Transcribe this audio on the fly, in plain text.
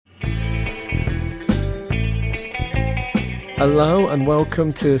Hello and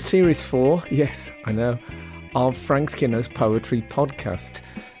welcome to Series 4, yes, I know, of Frank Skinner's Poetry Podcast.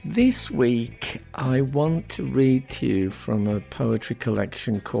 This week I want to read to you from a poetry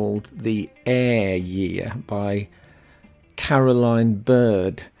collection called The Air Year by Caroline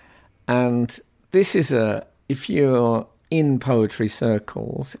Bird. And this is if you're in poetry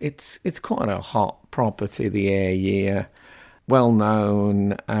circles, it's quite a hot property, The Air Year. Well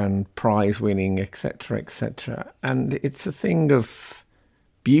known and prize winning, etc., etc. And it's a thing of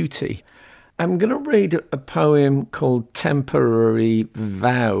beauty. I'm going to read a poem called Temporary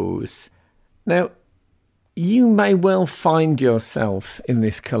Vows. Now, you may well find yourself in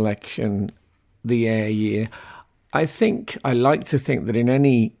this collection, The Air Year. I like to think that in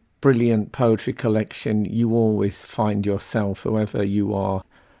any brilliant poetry collection, you always find yourself, whoever you are.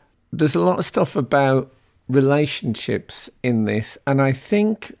 There's a lot of stuff about relationships in this, and I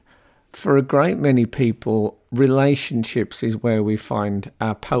think for a great many people, relationships is where we find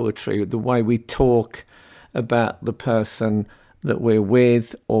our poetry, the way we talk about the person that we're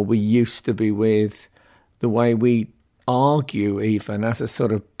with or we used to be with, the way we argue even as a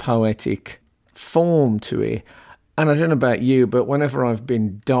sort of poetic form to it. And I don't know about you, but whenever I've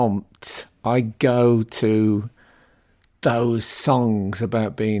been dumped, I go to those songs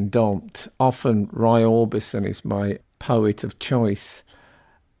about being dumped. Often Roy Orbison is my poet of choice.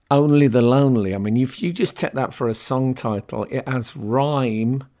 Only the Lonely. I mean, if you just take that for a song title, it has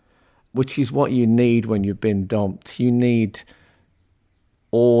rhyme, which is what you need when you've been dumped. You need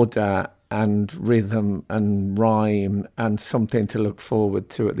order and rhythm and rhyme and something to look forward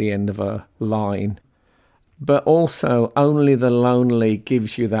to at the end of a line. But also, Only the Lonely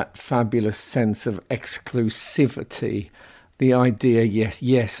gives you that fabulous sense of exclusivity. The idea,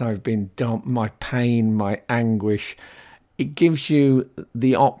 yes, I've been dumped, my pain, my anguish. It gives you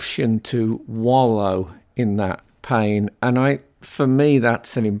the option to wallow in that pain. And for me,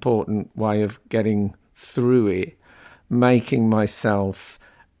 that's an important way of getting through it, making myself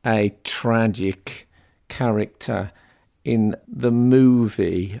a tragic character in the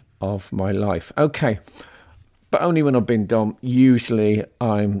movie of my life. Okay. But only when I've been dumped. Usually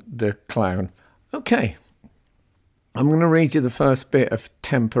I'm the clown. Okay. I'm going to read you the first bit of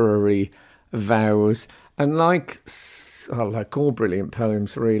Temporary Vows. And like all brilliant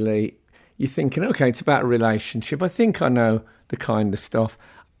poems, really, you're thinking, okay, it's about a relationship. I think I know the kind of stuff.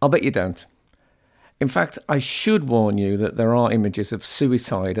 I'll bet you don't. In fact, I should warn you that there are images of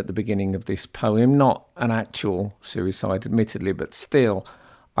suicide at the beginning of this poem. Not an actual suicide, admittedly, but still,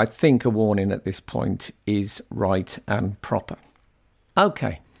 I think a warning at this point is right and proper.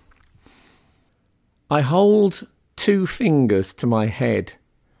 Okay. I hold 2 fingers to my head,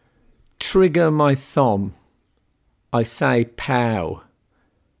 trigger my thumb. I say pow.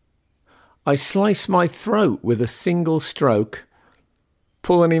 I slice my throat with a single stroke,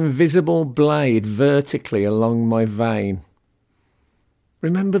 pull an invisible blade vertically along my vein.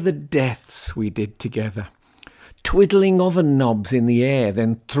 Remember the deaths we did together. Twiddling oven knobs in the air,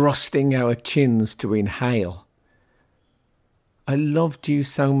 then thrusting our chins to inhale. I loved you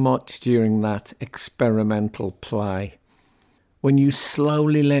so much during that experimental play. When you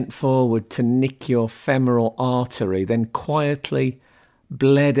slowly leant forward to nick your femoral artery, then quietly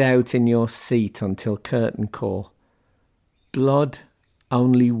bled out in your seat until curtain call. Blood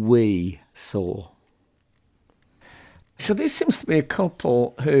only we saw. So this seems to be a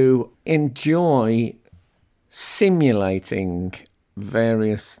couple who enjoy simulating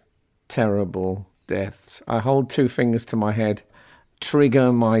various terrible deaths. I hold 2 fingers to my head,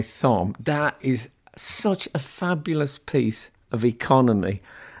 trigger my thumb. That is such a fabulous piece of economy.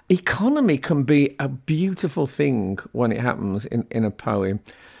 Economy can be a beautiful thing when it happens in a poem.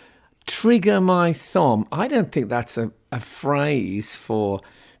 Trigger my thumb. I don't think that's a phrase for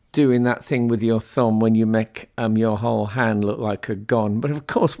doing that thing with your thumb when you make your whole hand look like a gun. But of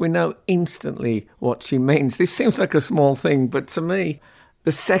course, we know instantly what she means. This seems like a small thing, but to me,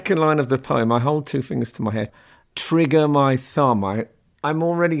 the second line of the poem, I hold 2 fingers to my head, trigger my thumb. I'm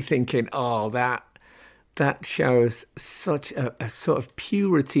already thinking, that shows such a sort of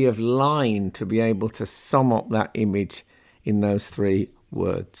purity of line to be able to sum up that image in those 3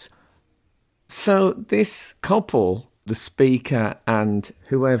 words. So this couple, the speaker and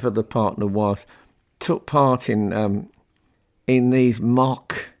whoever the partner was, took part in these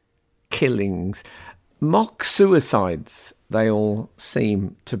mock killings, mock suicides. They all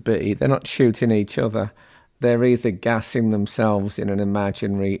seem to be. They're not shooting each other. They're either gassing themselves in an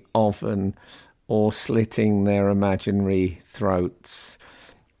imaginary oven or slitting their imaginary throats,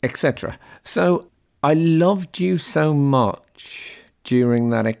 etc. So I loved you so much during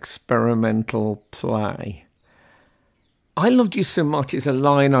that experimental play. I loved you so much is a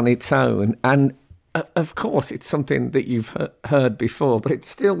line on its own. And of course, it's something that you've heard before, but it's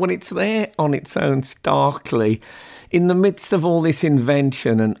still, when it's there on its own starkly, in the midst of all this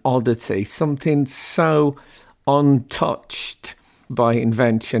invention and oddity, something so untouched by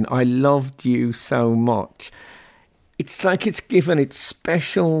invention. I loved you so much. It's like it's given its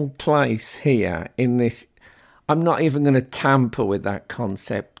special place here in this. I'm not even going to tamper with that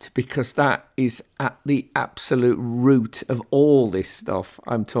concept because that is at the absolute root of all this stuff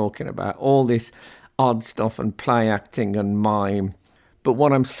I'm talking about, all this odd stuff and play acting and mime. But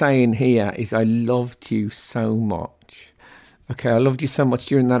what I'm saying here is I loved you so much. Okay, I loved you so much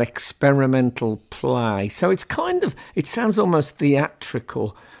during that experimental play. So it's kind of, it sounds almost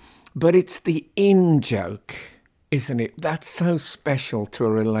theatrical, but it's the in-joke, isn't it? That's so special to a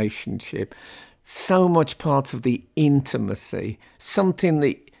relationship. So much part of the intimacy, something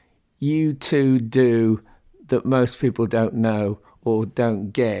that you two do that most people don't know or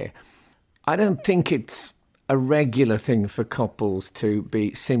don't get. I don't think it's a regular thing for couples to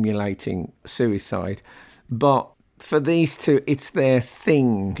be simulating suicide, but for these two, it's their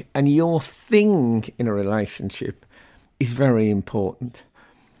thing, and your thing in a relationship is very important.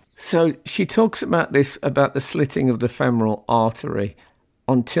 So she talks about this, about the slitting of the femoral artery.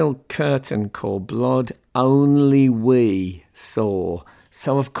 Until curtain call, blood only we saw.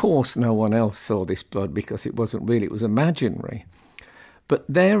 So of course no one else saw this blood because it wasn't real, it was imaginary. But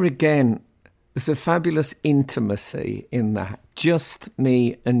there again, there's a fabulous intimacy in that, just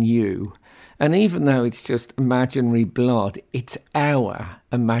me and you. And even though it's just imaginary blood, it's our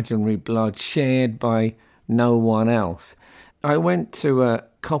imaginary blood shared by no one else. I went to a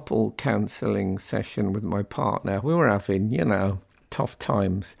couple counselling session with my partner. We were having, tough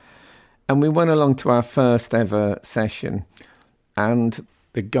times. And we went along to our first ever session. And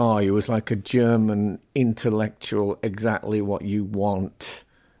the guy, who was like a German intellectual, exactly what you want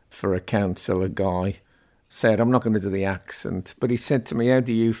for a counsellor guy, said, I'm not going to do the accent, but he said to me, how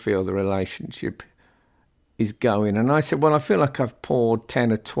do you feel the relationship is going? And I said, well, I feel like I've poured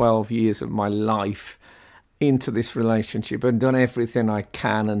 10 or 12 years of my life into this relationship and done everything I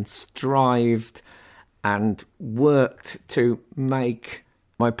can and strived and worked to make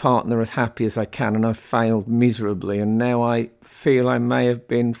my partner as happy as I can, and I've failed miserably, and now I feel I may have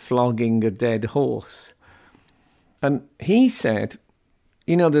been flogging a dead horse. And he said,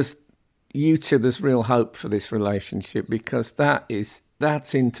 there's real hope for this relationship because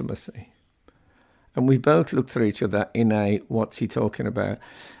that's intimacy. And we both looked at each other in a, what's he talking about?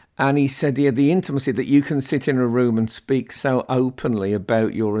 And he said, yeah, the intimacy that you can sit in a room and speak so openly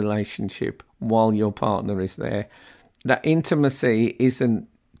about your relationship while your partner is there. That intimacy isn't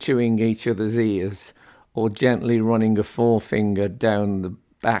chewing each other's ears or gently running a forefinger down the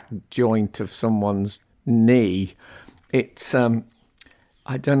back joint of someone's knee. It's,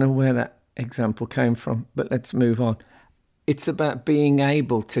 I don't know where that example came from, but let's move on. It's about being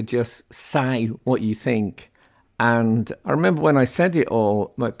able to just say what you think. And I remember when I said it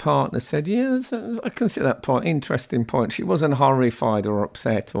all, my partner said, yeah, I can see that point, interesting point. She wasn't horrified or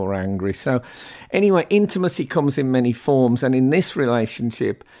upset or angry. So anyway, intimacy comes in many forms. And in this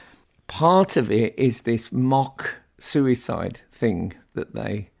relationship, part of it is this mock suicide thing that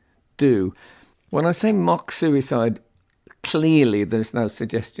they do. When I say mock suicide, clearly there's no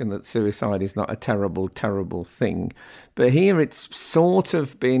suggestion that suicide is not a terrible, terrible thing. But here it's sort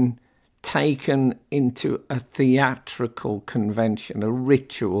of been taken into a theatrical convention, a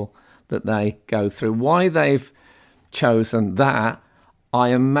ritual that they go through. Why they've chosen that, I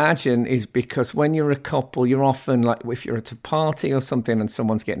imagine, is because when you're a couple, you're often like, if you're at a party or something and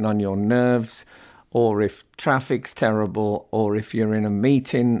someone's getting on your nerves, or if traffic's terrible, or if you're in a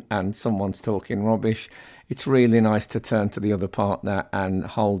meeting and someone's talking rubbish, it's really nice to turn to the other partner and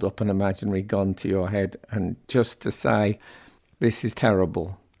hold up an imaginary gun to your head and just to say, this is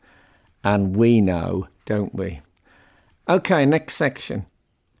terrible. And we know, don't we? Okay, next section.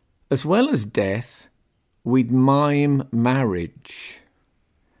 As well as death, we'd mime marriage.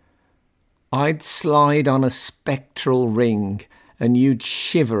 I'd slide on a spectral ring and you'd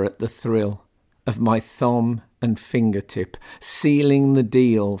shiver at the thrill of my thumb and fingertip, sealing the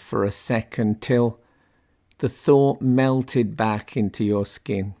deal for a second till the thought melted back into your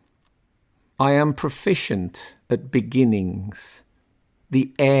skin. I am proficient at beginnings.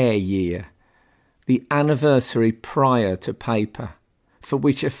 The air year, the anniversary prior to paper, for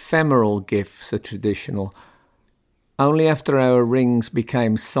which ephemeral gifts are traditional. Only after our rings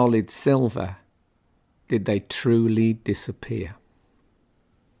became solid silver did they truly disappear.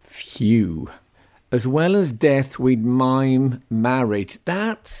 Phew. As well as death, we'd mime marriage.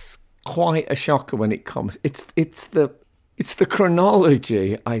 That's quite a shocker when it comes. It's the It's the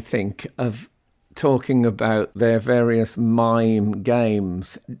chronology, I think, of talking about their various mime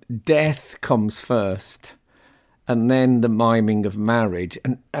games. Death comes first, and then the miming of marriage.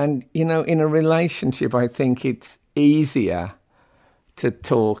 And in a relationship, I think it's easier to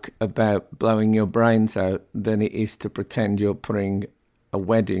talk about blowing your brains out than it is to pretend you're putting a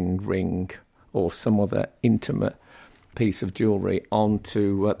wedding ring or some other intimate piece of jewellery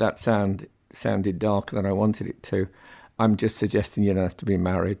onto that sounded darker than I wanted it to. I'm just suggesting you don't have to be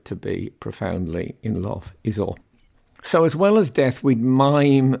married to be profoundly in love, is all. So as well as death, we'd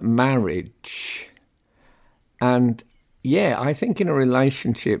mime marriage. And yeah, I think in a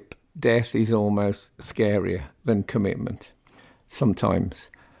relationship, death is almost scarier than commitment. Sometimes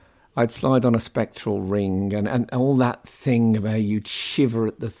I'd slide on a spectral ring and all that thing about you'd shiver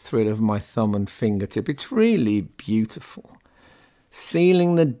at the thrill of my thumb and fingertip. It's really beautiful.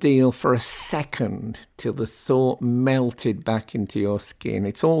 Sealing the deal for a second till the thought melted back into your skin.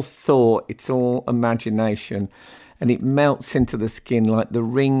 It's all thought, it's all imagination, and it melts into the skin like the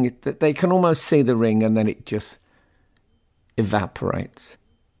ring. They can almost see the ring and then it just evaporates.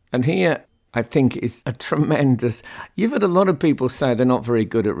 And here, I think, is a tremendous... You've had a lot of people say they're not very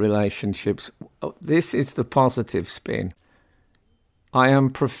good at relationships. This is the positive spin. I am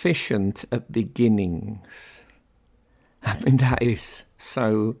proficient at beginnings. I mean, that is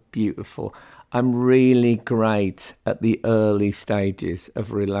so beautiful. I'm really great at the early stages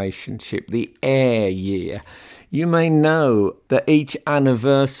of relationship, the air year. You may know that each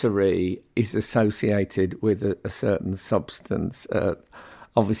anniversary is associated with a certain substance.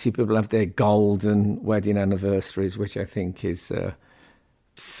 Obviously, people have their golden wedding anniversaries, which I think is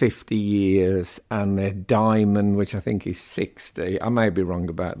 50 years, and their diamond, which I think is 60. I may be wrong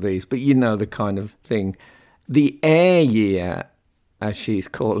about these, but you know the kind of thing. The air year, as she's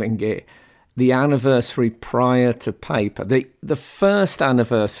calling it, the anniversary prior to paper. The first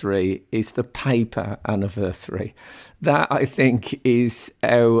anniversary is the paper anniversary. That, I think, is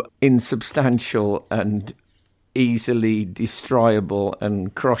how insubstantial and easily destroyable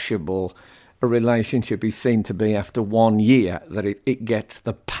and crushable a relationship is seen to be after 1 year, that it gets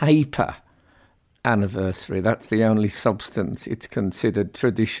the paper anniversary. That's the only substance it's considered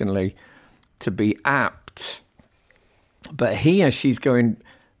traditionally to be apt. But here she's going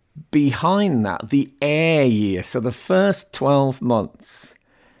behind that, the air year. So the first 12 months,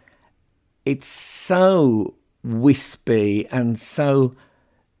 it's so wispy and so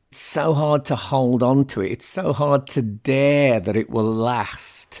hard to hold on to it. It's so hard to dare that it will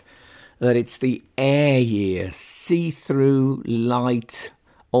last, that it's the air year, see-through, light,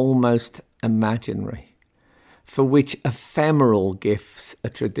 almost imaginary, for which ephemeral gifts are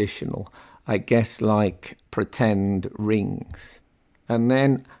traditional, I guess, like pretend rings. And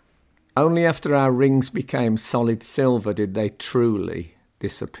then only after our rings became solid silver did they truly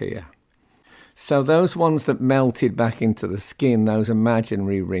disappear. So those ones that melted back into the skin, those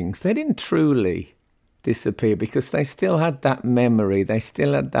imaginary rings, they didn't truly disappear because they still had that memory. They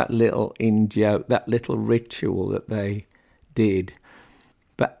still had that little in-joke, that little ritual that they did.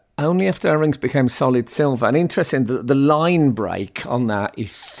 But only after our rings became solid silver. And interesting, the line break on that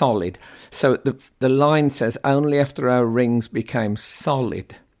is solid. So the line says, only after our rings became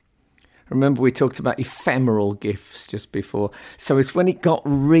solid. Remember we talked about ephemeral gifts just before. So it's when it got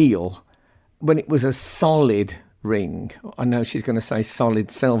real, when it was a solid ring. I know she's going to say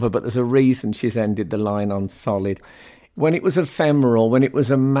solid silver, but there's a reason she's ended the line on solid. When it was ephemeral, when it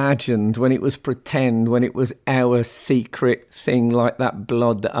was imagined, when it was pretend, when it was our secret thing like that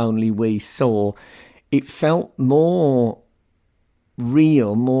blood that only we saw, it felt more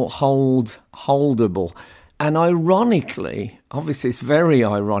real, more holdable. And ironically, obviously it's very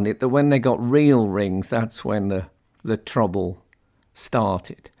ironic that when they got real rings, that's when the trouble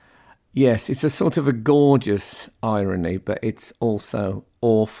started. Yes, it's a sort of a gorgeous irony, but it's also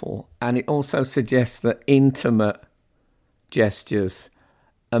awful. And it also suggests that intimate gestures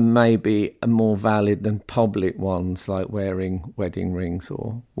are maybe more valid than public ones, like wearing wedding rings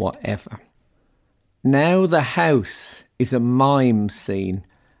or whatever. Now the house is a mime scene.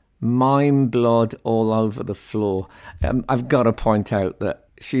 Mime blood all over the floor. I've got to point out that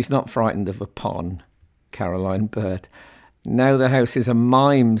she's not frightened of a pun, Caroline Bird. Now the house is a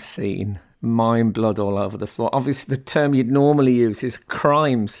mime scene, mime blood all over the floor. Obviously, the term you'd normally use is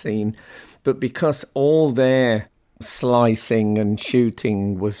crime scene, but because all their slicing and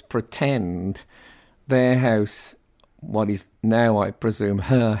shooting was pretend, their house, what is now, I presume,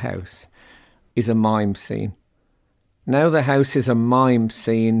 her house, is a mime scene. Now the house is a mime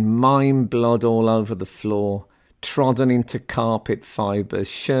scene, mime blood all over the floor, trodden into carpet fibres,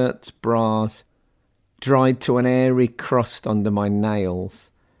 shirts, bras, dried to an airy crust under my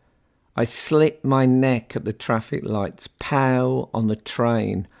nails. I slit my neck at the traffic lights, pow on the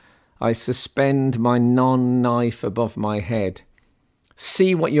train. I suspend my non-knife above my head.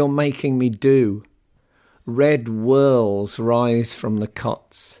 See what you're making me do. Red whirls rise from the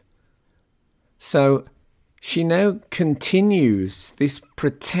cots. So she now continues. This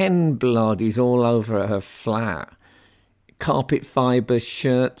pretend blood is all over her flat. Carpet fibres,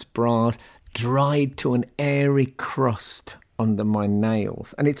 shirts, bras, dried to an airy crust under my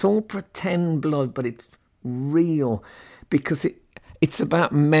nails. And it's all pretend blood, but it's real because it's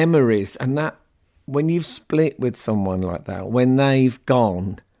about memories. And that when you've split with someone like that, when they've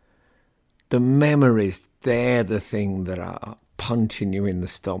gone, the memories, they're the thing that are punching you in the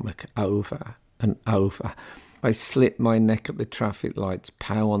stomach over and over. I slit my neck at the traffic lights,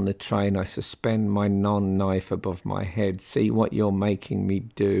 pow on the train. I suspend my non-knife above my head. See what you're making me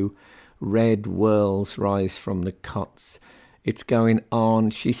do. Red whirls rise from the cots. It's going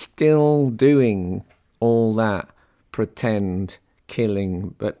on. She's still doing all that pretend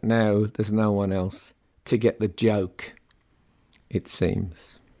killing, but now there's no one else to get the joke, it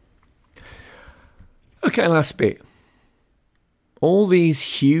seems. Okay, last bit. All these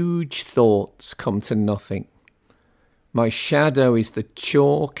huge thoughts come to nothing. My shadow is the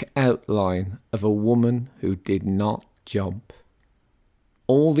chalk outline of a woman who did not jump.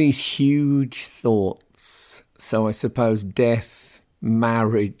 All these huge thoughts, so I suppose death,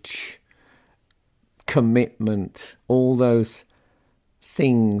 marriage, commitment, all those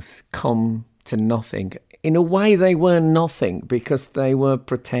things come to nothing. In a way, they were nothing because they were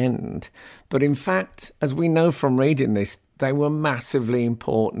pretend. But in fact, as we know from reading this, they were massively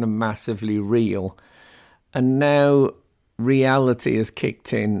important and massively real. And now reality has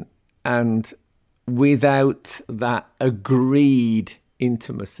kicked in, and without that agreed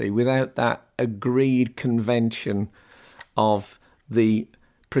intimacy, without that agreed convention of the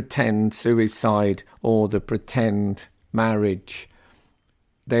pretend suicide or the pretend marriage,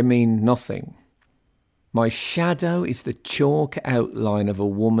 they mean nothing. My shadow is the chalk outline of a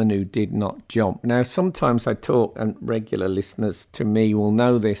woman who did not jump. Now, sometimes I talk, and regular listeners to me will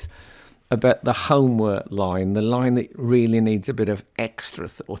know this, about the homework line, the line that really needs a bit of extra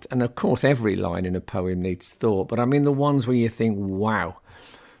thought. And of course, every line in a poem needs thought, but I mean the ones where you think, wow.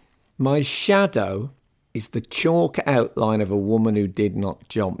 My shadow is the chalk outline of a woman who did not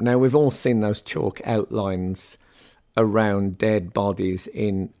jump. Now, we've all seen those chalk outlines around dead bodies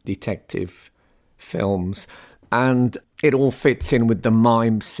in detective films, and it all fits in with the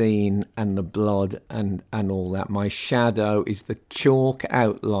mime scene and the blood and all that. My shadow is the chalk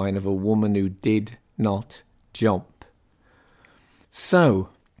outline of a woman who did not jump. So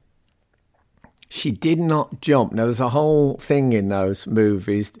she did not jump. Now, there's a whole thing in those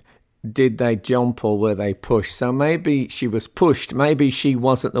movies. Did they jump or were they pushed? So maybe she was pushed. Maybe she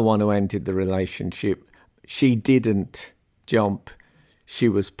wasn't the one who ended the relationship. She didn't jump. She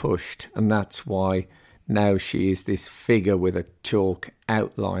was pushed. And that's why now she is this figure with a chalk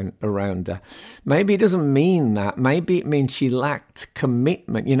outline around her. Maybe it doesn't mean that. Maybe it means she lacked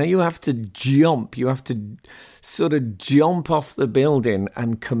commitment. You know, you have to jump. You have to sort of jump off the building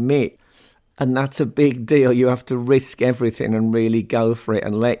and commit. And that's a big deal. You have to risk everything and really go for it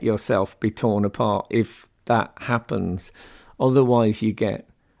and let yourself be torn apart if that happens. Otherwise, you get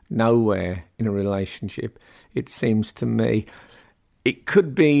nowhere in a relationship, it seems to me. It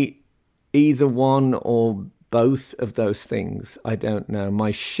could be either one or both of those things. I don't know.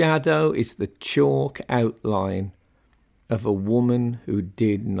 My shadow is the chalk outline of a woman who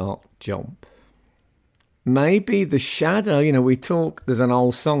did not jump. Maybe the shadow, you know, there's an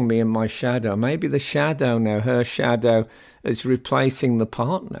old song, Me and My Shadow. Maybe the shadow now, her shadow, is replacing the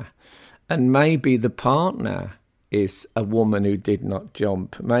partner. And maybe the partner is a woman who did not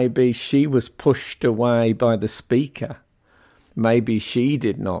jump. Maybe she was pushed away by the speaker. Maybe she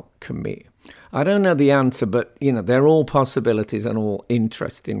did not commit. I don't know the answer, but, you know, they're all possibilities and all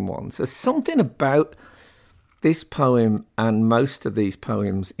interesting ones. There's something about this poem and most of these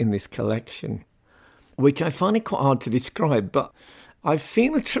poems in this collection which I find it quite hard to describe, but I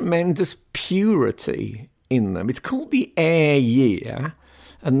feel a tremendous purity in them. It's called the Air Year,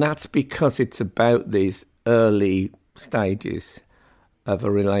 and that's because it's about these early stages of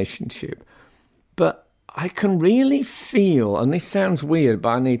a relationship. But I can really feel, and this sounds weird, but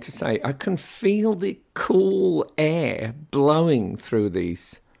I need to say, I can feel the cool air blowing through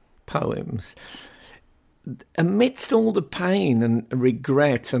these poems. Amidst all the pain and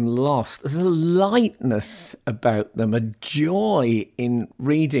regret and loss, there's a lightness about them, a joy in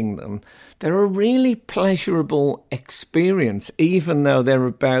reading them. They're a really pleasurable experience, even though they're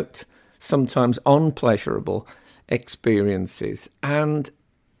about sometimes unpleasurable experiences. And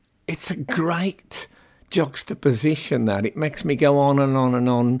it's a great juxtaposition that it makes me go on and on and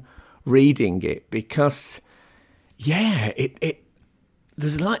on reading it, because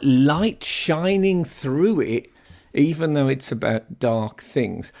there's like light shining through it, even though it's about dark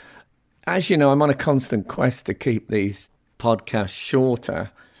things. As you know, I'm on a constant quest to keep these podcasts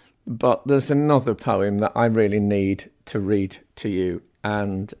shorter, but there's another poem that I really need to read to you,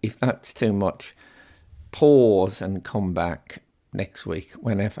 and if that's too much, pause and come back next week,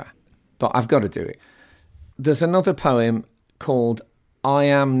 whenever. But I've got to do it. There's another poem called I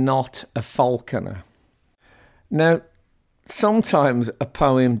Am Not a Falconer. Now, sometimes a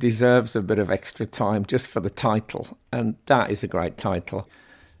poem deserves a bit of extra time just for the title, and that is a great title.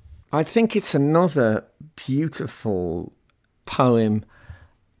 I think it's another beautiful poem.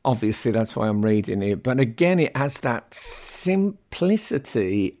 Obviously, that's why I'm reading it. But again, it has that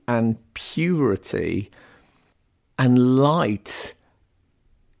simplicity and purity and light,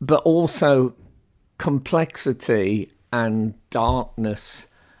 but also complexity and darkness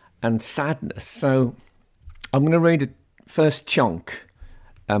and sadness. So I'm going to read the first chunk.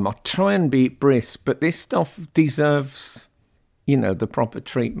 I'll try and be brisk, but this stuff deserves, the proper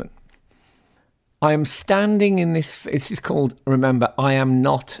treatment. I am standing in this is called, remember, I am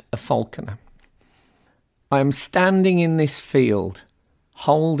not a falconer. I am standing in this field,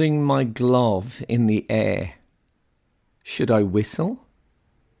 holding my glove in the air. Should I whistle?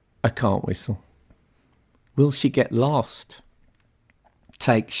 I can't whistle. Will she get lost?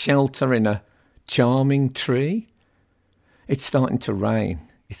 Take shelter in a charming tree? It's starting to rain.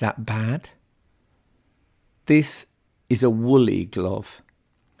 Is that bad? This is a woolly glove.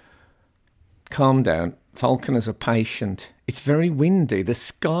 Calm down. Falconers are patient. It's very windy. The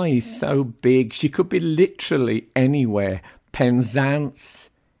sky is so big. She could be literally anywhere. Penzance,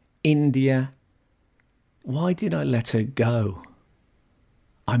 India. Why did I let her go?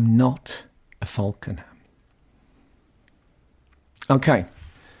 I'm not a falconer. Okay.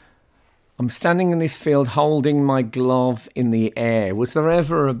 I'm standing in this field holding my glove in the air. Was there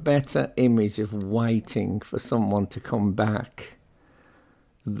ever a better image of waiting for someone to come back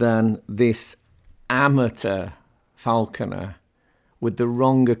than this amateur falconer with the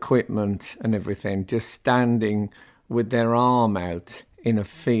wrong equipment and everything, just standing with their arm out in a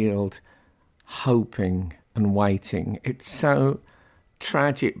field, hoping and waiting? It's so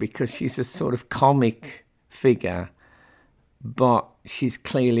tragic because she's a sort of comic figure, but she's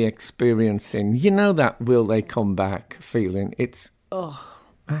clearly experiencing, that will they come back feeling. It's,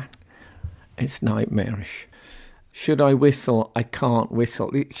 it's nightmarish. Should I whistle? I can't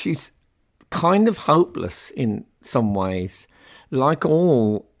whistle. She's kind of hopeless in some ways, like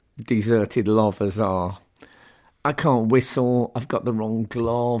all deserted lovers are. I can't whistle. I've got the wrong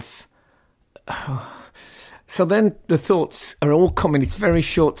glove. So then the thoughts are all coming. It's very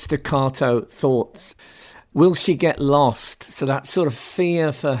short staccato thoughts. Will she get lost? So that sort of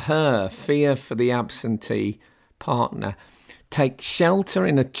fear for her, fear for the absentee partner. Take shelter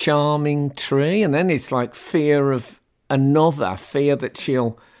in a charming tree. And then it's like fear of another, fear that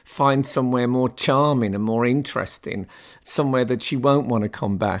she'll find somewhere more charming and more interesting, somewhere that she won't want to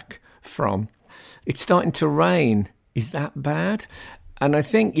come back from. It's starting to rain. Is that bad? And I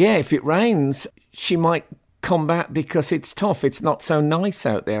think, if it rains, she might come back because it's tough. It's not so nice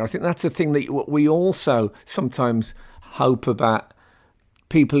out there. I think that's the thing that we also sometimes hope about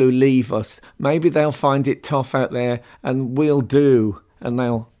people who leave us. Maybe they'll find it tough out there and we'll do, and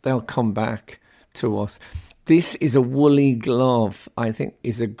they'll come back to us. This is a woolly glove, I think,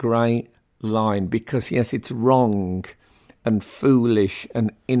 is a great line because, yes, it's wrong and foolish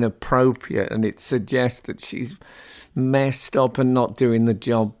and inappropriate, and it suggests that she's messed up and not doing the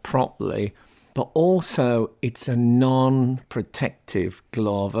job properly. But also, it's a non-protective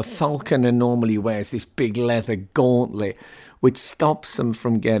glove. A falconer normally wears this big leather gauntlet, which stops them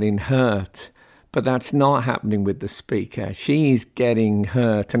from getting hurt. But that's not happening with the speaker. She's getting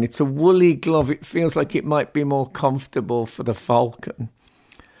hurt. And it's a woolly glove. It feels like it might be more comfortable for the falcon.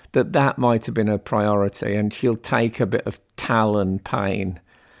 That might have been her priority. And she'll take a bit of talon pain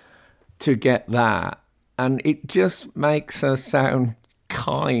to get that. And it just makes her sound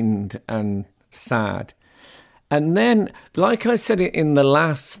kind and sad. And then, like I said it in the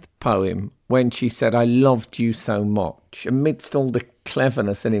last poem, when she said, I loved you so much, amidst all the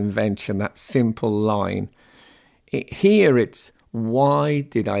cleverness and invention, that simple line, here it's, why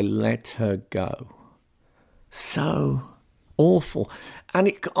did I let her go? So awful.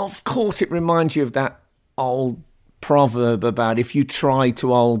 And of course it reminds you of that old proverb about if you try to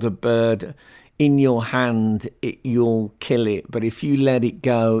hold a bird in your hand, you'll kill it. But if you let it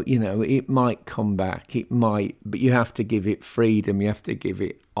go, it might come back. It might, but you have to give it freedom. You have to give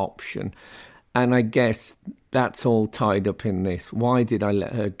it option. And I guess that's all tied up in this. Why did I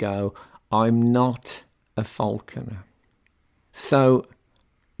let her go? I'm not a falconer. So,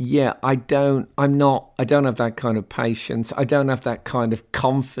 yeah, I don't have that kind of patience. I don't have that kind of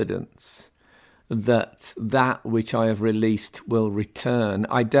confidence that which I have released will return.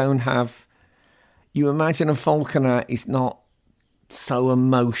 I don't have... You imagine a falconer is not so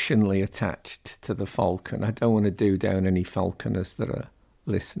emotionally attached to the falcon. I don't want to do down any falconers that are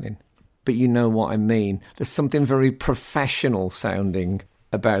listening. But you know what I mean. There's something very professional sounding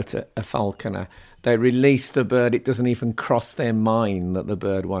about a falconer. They release the bird. It doesn't even cross their mind that the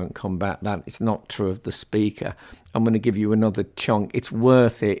bird won't come back. That is not true of the speaker. I'm going to give you another chunk. It's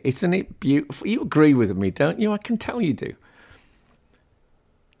worth it. Isn't it beautiful? You agree with me, don't you? I can tell you do.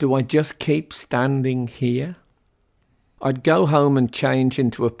 Do I just keep standing here? I'd go home and change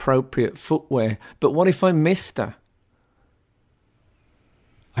into appropriate footwear. But what if I missed her?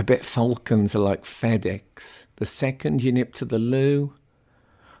 I bet falcons are like FedEx. The second you nip to the loo...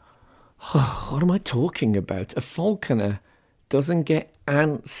 Oh, what am I talking about? A falconer doesn't get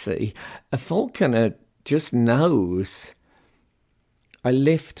antsy. A falconer just knows. I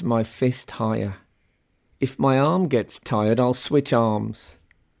lift my fist higher. If my arm gets tired, I'll switch arms.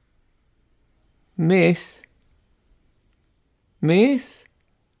 Miss? Miss?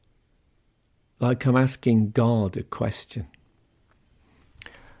 Like I'm asking God a question.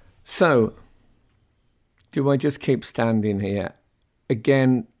 So, do I just keep standing here?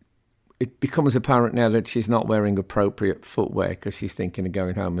 Again, it becomes apparent now that she's not wearing appropriate footwear because she's thinking of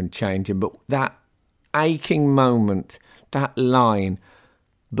going home and changing. But that aching moment, that line,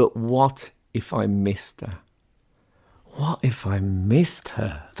 but what if I missed her? What if I missed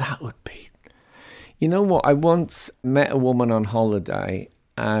her? That would be... You know what? I once met a woman on holiday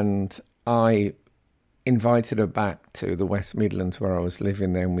and I invited her back to the West Midlands where I was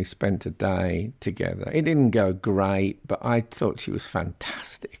living there, and we spent a day together. It didn't go great, but I thought she was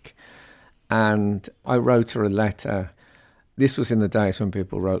fantastic. And I wrote her a letter. This was in the days when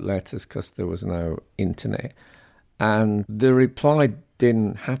people wrote letters because there was no internet. And the reply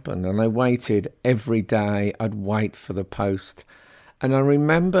didn't happen. And I waited every day. I'd wait for the post. And I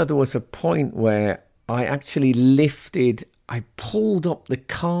remember there was a point where I actually I pulled up the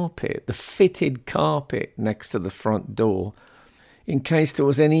carpet, the fitted carpet next to the front door, in case there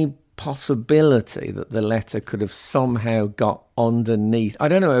was any possibility that the letter could have somehow got underneath. I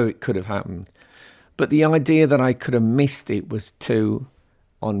don't know how it could have happened, but the idea that I could have missed it was too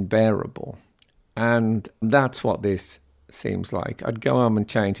unbearable. And that's what this seems like. I'd go home and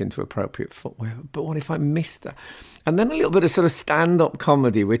change into appropriate footwear, but what if I missed her? And then a little bit of sort of stand-up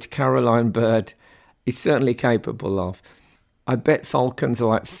comedy, which Caroline Bird is certainly capable of. I bet falcons are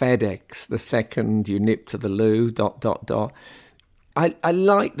like FedEx. The second you nip to the loo, ... I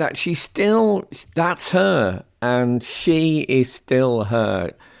like that. That's her, and she is still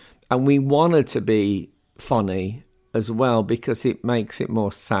her. And we want her to be funny as well because it makes it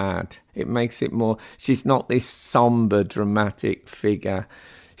more sad. It makes it more... She's not this somber, dramatic figure.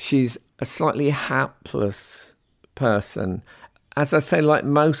 She's a slightly hapless person. As I say, like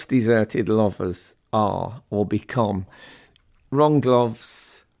most deserted lovers are or become. Wrong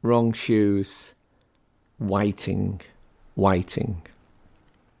gloves, wrong shoes, waiting.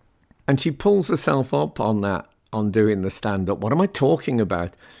 And she pulls herself up on that, on doing the stand-up. What am I talking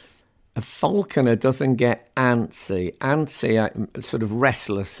about? A falconer doesn't get antsy, sort of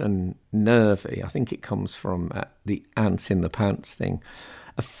restless and nervy. I think it comes from the ants in the pants thing.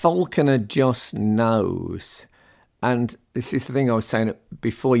 A falconer just knows. And this is the thing I was saying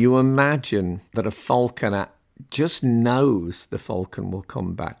before. You imagine that a falconer just knows the falcon will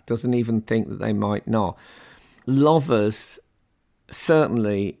come back, doesn't even think that they might not. Lovers,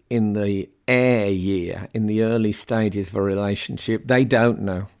 certainly in the air year, in the early stages of a relationship, they don't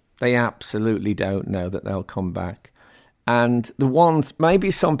know. They absolutely don't know that they'll come back. And the ones, maybe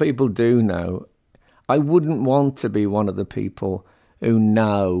some people do know. I wouldn't want to be one of the people who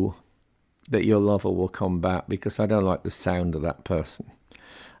know that your lover will come back because I don't like the sound of that person.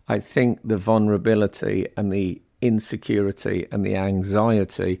 I think the vulnerability and the insecurity and the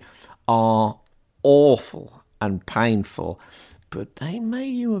anxiety are awful and painful, but they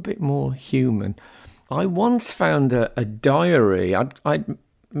make you a bit more human. I once found a diary. I'd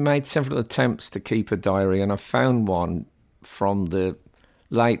made several attempts to keep a diary, and I found one from the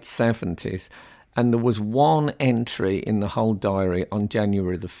late 70s, and there was one entry in the whole diary on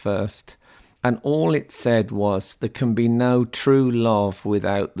January the 1st, And all it said was, there can be no true love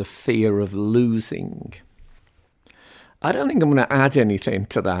without the fear of losing. I don't think I'm going to add anything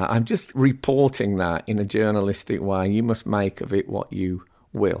to that. I'm just reporting that in a journalistic way. You must make of it what you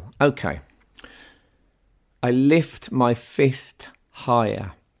will. Okay. I lift my fist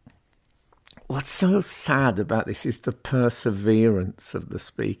higher. What's so sad about this is the perseverance of the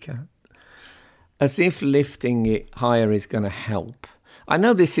speaker. As if lifting it higher is going to help. I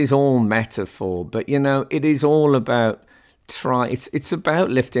know this is all metaphor, but it is all about it's about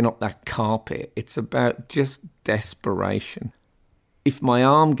lifting up that carpet. It's about just desperation. If my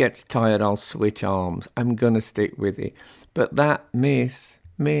arm gets tired, I'll switch arms. I'm going to stick with it. But that miss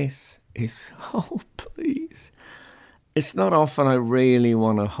is, oh, please. It's not often I really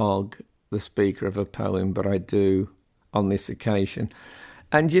want to hug the speaker of a poem, but I do on this occasion.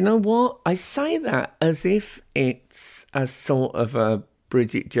 And you know what? I say that as if it's a sort of a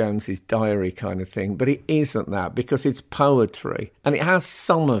Bridget Jones's Diary kind of thing, but it isn't that, because it's poetry and it has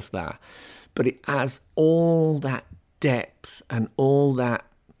some of that, but it has all that depth and all that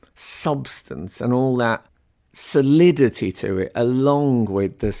substance and all that solidity to it, along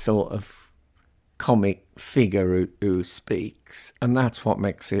with the sort of comic figure who speaks, and that's what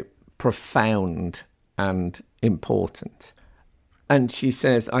makes it profound and important. And she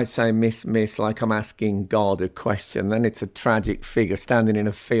says, I say, miss, like I'm asking God a question. Then it's a tragic figure standing in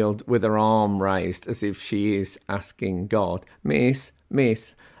a field with her arm raised as if she is asking God. Miss,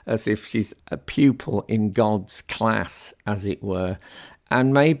 as if she's a pupil in God's class, as it were.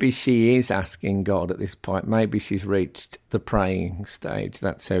 And maybe she is asking God at this point. Maybe she's reached the praying stage.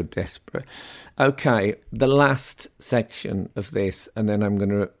 That's so desperate. Okay, the last section of this, and then I'm going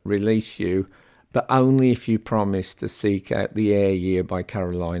to release you, but only if you promise to seek out The Air Year by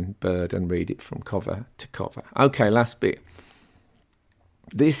Caroline Bird and read it from cover to cover. Okay, last bit.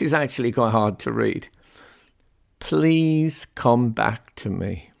 This is actually quite hard to read. Please come back to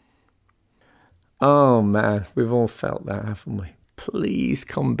me. Oh man, we've all felt that, haven't we? Please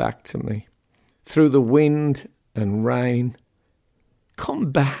come back to me. Through the wind and rain,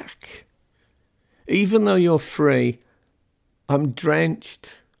 come back. Even though you're free, I'm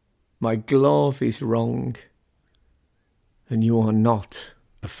drenched. My glove is wrong, and you are not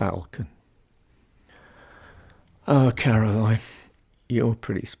a falcon. Oh, Caroline, you're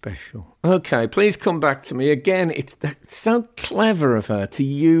pretty special. Okay, please come back to me. Again, it's so clever of her to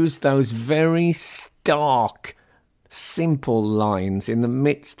use those very stark, simple lines in the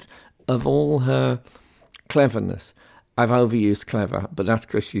midst of all her cleverness. I've overused clever, but that's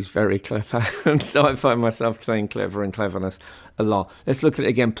because she's very clever. And so I find myself saying clever and cleverness a lot. Let's look at it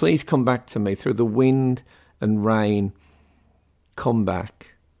again. Please come back to me. Through the wind and rain, come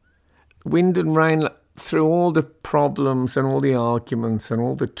back. Wind and rain, through all the problems and all the arguments and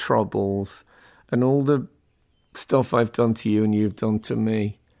all the troubles and all the stuff I've done to you and you've done to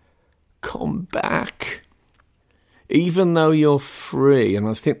me, come back. Even though you're free, and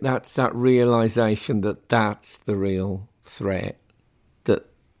I think that's that realization that that's the real threat, that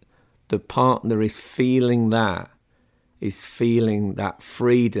the partner is feeling that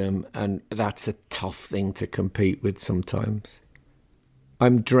freedom, and that's a tough thing to compete with sometimes.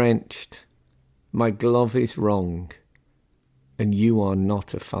 I'm drenched, my glove is wrong, and you are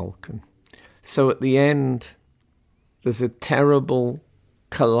not a falcon. So at the end, there's a terrible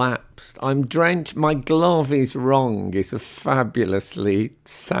collapsed. I'm drenched. My glove is wrong. It's a fabulously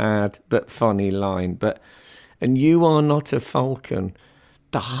sad but funny line. And you are not a falcon.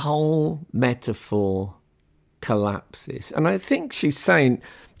 The whole metaphor collapses. And I think she's saying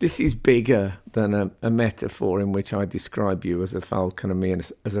this is bigger than a metaphor in which I describe you as a falcon and me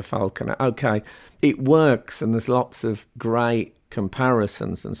as a falconer. Okay, it works, and there's lots of great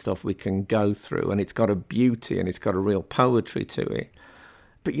comparisons and stuff we can go through, and it's got a beauty and it's got a real poetry to it.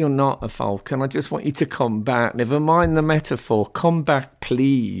 But you're not a falcon. I just want you to come back. Never mind the metaphor. Come back,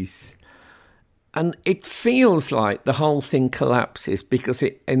 please. And it feels like the whole thing collapses because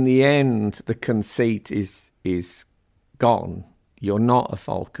in the end, the conceit is gone. You're not a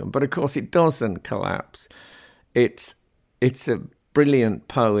falcon. But of course, it doesn't collapse. It's a brilliant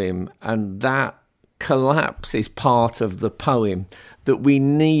poem, and that collapse is part of the poem that we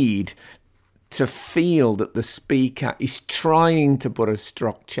need to feel that the speaker is trying to put a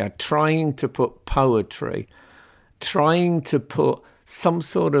structure, trying to put poetry, trying to put some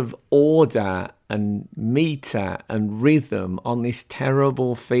sort of order and meter and rhythm on this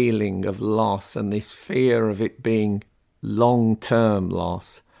terrible feeling of loss and this fear of it being long-term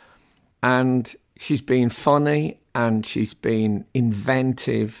loss. And she's been funny, and she's been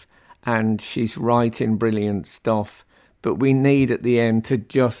inventive, and she's writing brilliant stuff. but we need at the end to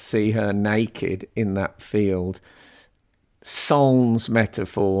just see her naked in that field. Sans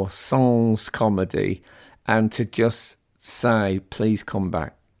metaphor, sans comedy, and to just say, please come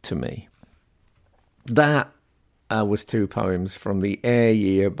back to me. That was 2 poems from The Air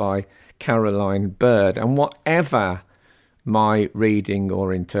Year by Caroline Bird. And whatever my reading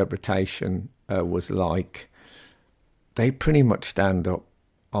or interpretation was like, they pretty much stand up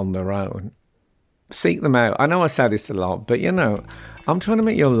on their own. Seek them out. I know I say this a lot, but I'm trying to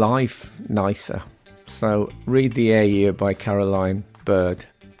make your life nicer. So read The Air Year by Caroline Bird,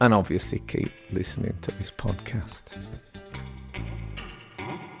 and obviously keep listening to this podcast.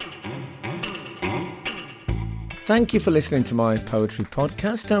 Thank you for listening to my poetry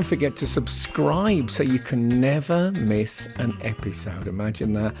podcast. Don't forget to subscribe so you can never miss an episode.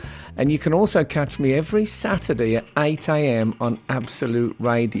 Imagine that. And you can also catch me every Saturday at 8 a.m. on Absolute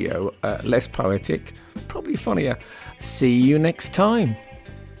Radio. Less poetic, probably funnier. See you next time.